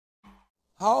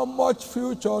How much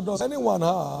future does anyone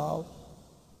have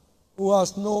who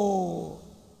has no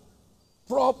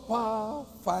proper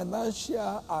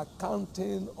financial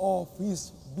accounting of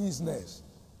his business?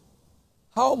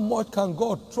 How much can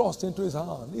God trust into his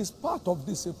hand? It's part of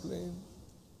discipline.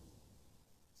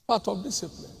 It's part of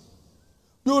discipline.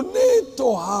 You need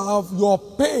to have your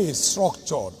pay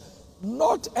structured.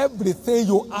 Not everything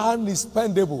you earn is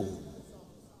spendable.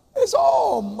 It's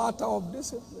all matter of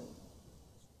discipline.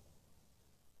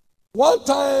 One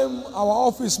time, our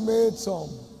office made some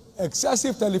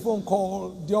excessive telephone call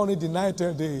during the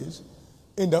 90 days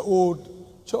in the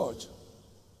old church.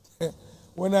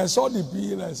 When I saw the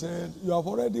bill, I said, you have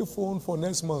already phoned for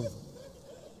next month.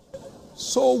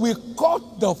 So we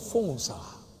cut the phone, sir,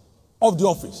 of the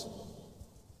office.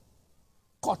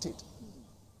 Cut it.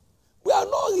 We are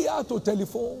not here to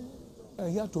telephone. We are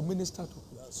here to minister to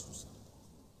people.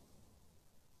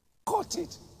 Cut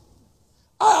it.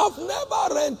 I have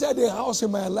never rented a house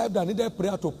in my life that needed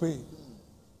prayer to pay.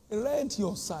 Rent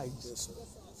your size.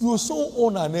 You soon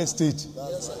own an estate.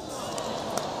 Rent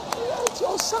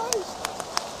your size.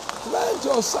 Rent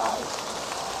your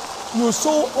size. You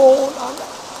soon own an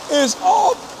estate. It's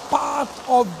all part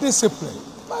of discipline.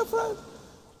 My friend,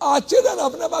 our children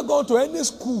have never gone to any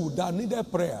school that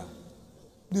needed prayer.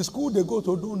 The school they go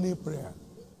to don't need prayer.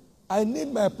 I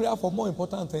need my prayer for more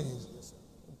important things.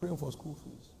 I'm praying for school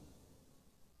fees.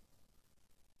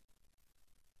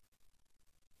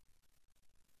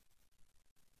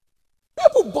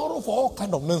 People borrow for all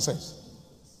kind of nonsense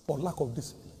for lack of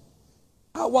discipline.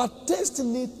 Our taste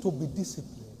needs to be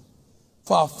disciplined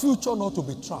for our future not to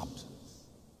be trapped.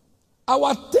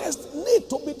 Our taste needs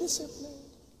to be disciplined.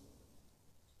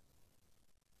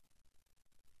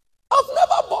 I've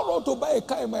never borrowed to buy a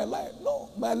car in my life. No,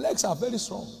 my legs are very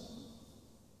strong.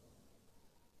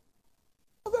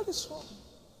 They're very strong.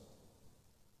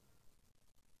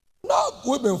 Now,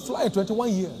 we've been flying 21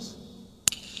 years.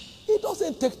 It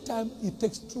doesn't take time, it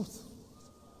takes truth.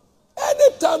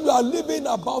 Anytime you are living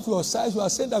above your size, you are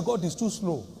saying that God is too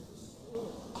slow.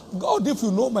 God, if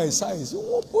you know my size, you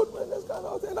won't put me in this kind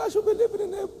of thing. I should be living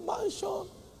in a mansion.